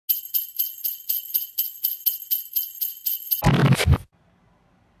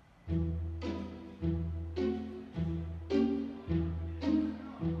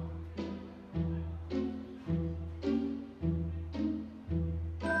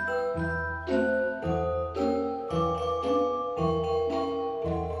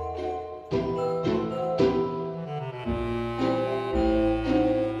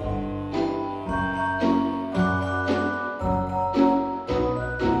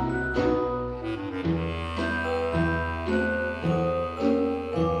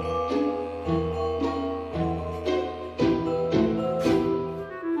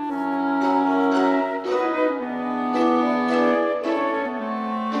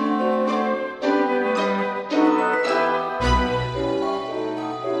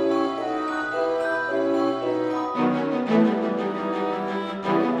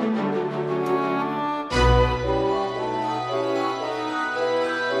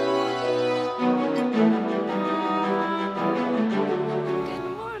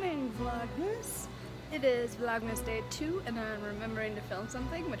Vlogmas Day 2, and I'm remembering to film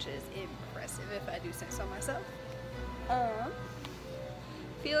something, which is impressive if I do say so myself.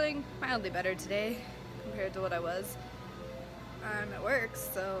 Feeling mildly better today compared to what I was. I'm at work,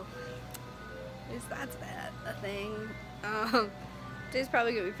 so at least that's a thing. Today's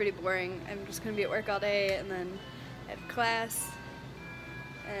probably gonna be pretty boring. I'm just gonna be at work all day, and then I have class,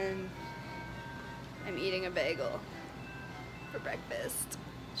 and I'm eating a bagel for breakfast.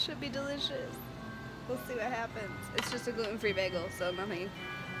 Should be delicious. We'll see what happens. It's just a gluten-free bagel, so nothing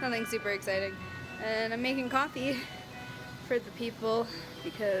super exciting. And I'm making coffee for the people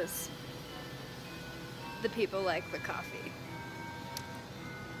because the people like the coffee.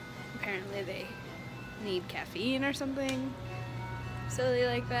 Apparently they need caffeine or something silly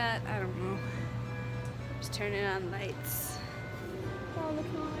like that. I don't know. Just turning on lights. All the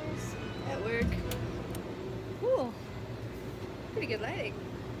colors at work. Cool. Pretty good lighting.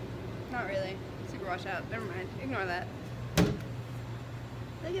 Not really. Super washed out. Never mind. Ignore that.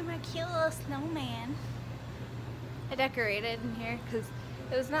 Look at my cute little snowman. I decorated in here because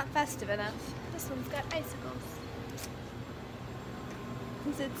it was not festive enough. This one's got icicles.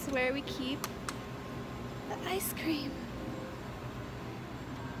 Because it's where we keep the ice cream.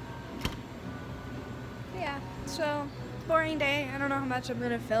 Yeah, so boring day. I don't know how much I'm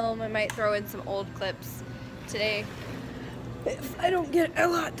gonna film. I might throw in some old clips today if I don't get a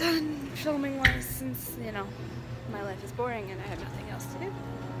lot done filming wise, since, you know, my life is boring and I have nothing else to do.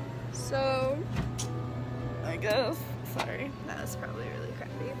 So I guess, sorry, that was probably really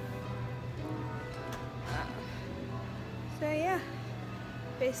crappy. So yeah,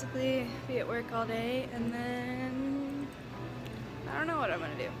 basically be at work all day, and then I don't know what I'm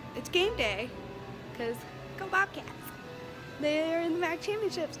gonna do. It's game day, because go Bobcats! They're in the MAC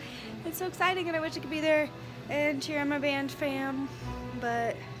championships. It's so exciting, and I wish I could be there and cheer on my band fam,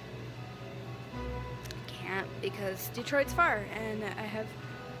 but I can't because Detroit's far and I have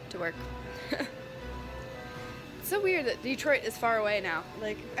to work. It's so weird that Detroit is far away now.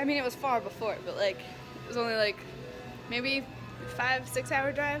 Like, I mean, it was far before, but like, it was only like maybe 5-6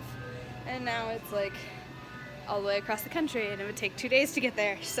 hour drive, and now it's like all the way across the country, and it would take 2 days to get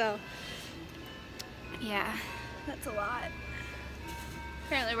there. So yeah, that's a lot.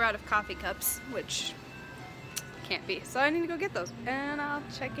 Apparently we're out of coffee cups, which can't be, so I need to go get those, and I'll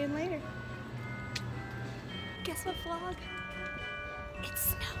check in later. Guess what, vlog? It's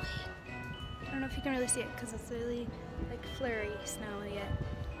snowing. I don't know if you can really see it because it's really like flurry snow yet,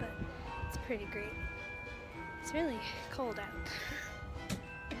 but it's pretty great. It's really cold out.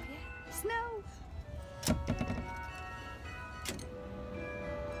 Yeah, snow.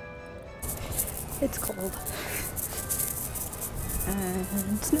 It's cold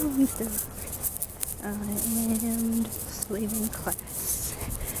and snowing still. I am just leaving class.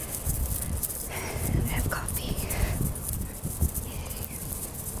 I have coffee. Yay.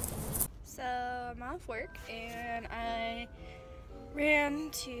 So I'm off work and I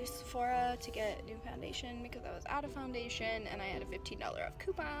ran to Sephora to get new foundation because I was out of foundation and I had a $15 off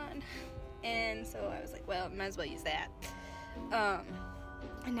coupon. And so I was like, well, might as well use that.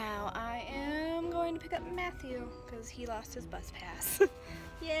 And now I am going to pick up Matthew because he lost his bus pass.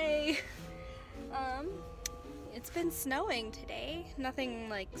 Yay! It's been snowing today. Nothing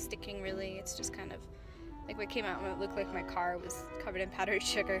like sticking really. It's just kind of like what came out and it looked like my car was covered in powdered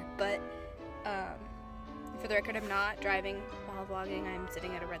sugar. But for the record, I'm not driving while vlogging. I'm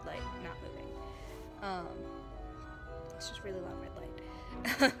sitting at a red light, not moving. It's just really long red light.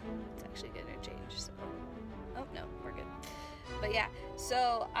 It's actually gonna change. So, oh no, we're good. But yeah,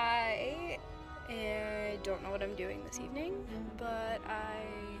 so I don't know what I'm doing this evening, but I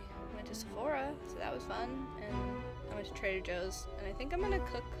went to Sephora, so that was fun, and I went to Trader Joe's, and I think I'm gonna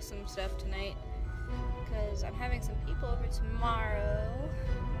cook some stuff tonight, because I'm having some people over tomorrow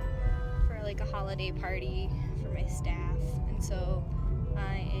for like a holiday party for my staff, and so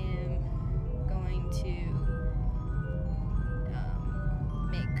I am going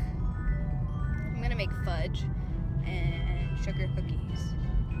to make fudge and sugar cookies,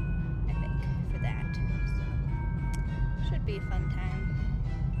 I think, for that, so should be a fun time.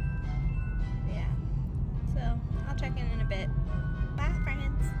 Yeah, so I'll check in a bit. Bye,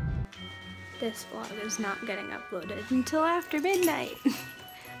 friends. This vlog is not getting uploaded until after midnight.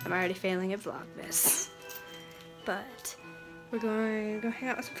 I'm already failing at Vlogmas, but we're going to go hang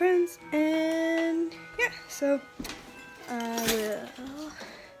out with some friends, and yeah, so I will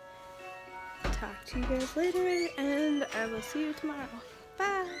talk to you guys later, and I will see you tomorrow.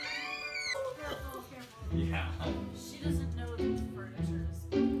 Bye! Yeah. She doesn't know the furniture is.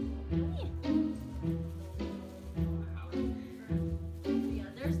 Yeah,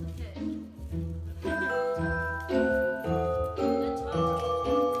 there's the pit.